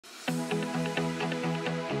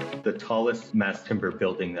The tallest mass timber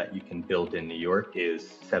building that you can build in New York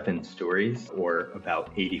is 7 stories or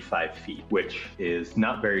about 85 feet, which is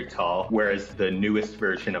not very tall, whereas the newest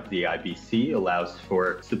version of the IBC allows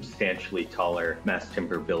for substantially taller mass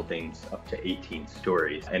timber buildings up to 18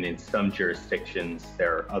 stories. And in some jurisdictions,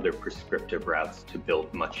 there are other prescriptive routes to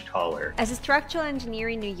build much taller. As a structural engineer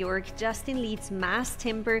in New York, Justin leads mass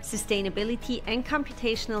timber, sustainability, and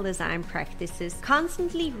computational design practices,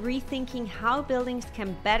 constantly rethinking how buildings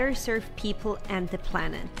can better serve people and the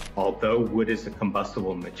planet. Although wood is a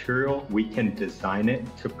combustible material, we can design it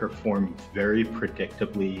to perform very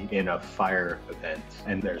predictably in a fire event.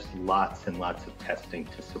 And there's lots and lots of testing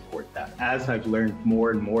to support that. As I've learned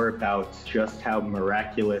more and more about just how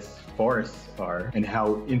miraculous forests are and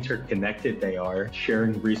how interconnected they are,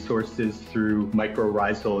 sharing resources through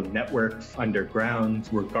mycorrhizal networks underground,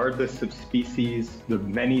 regardless of species, the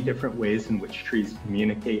many different ways in which trees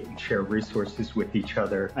communicate and share resources with each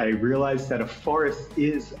other, I realized that a forest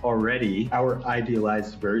is already our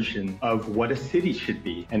idealized version of what a city should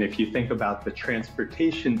be. And if you think about the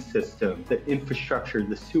transportation system, the infrastructure,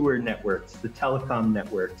 the sewer networks, the telecom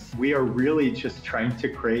networks, we are really just trying to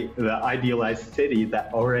create the idealized city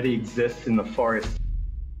that already exists in the forest.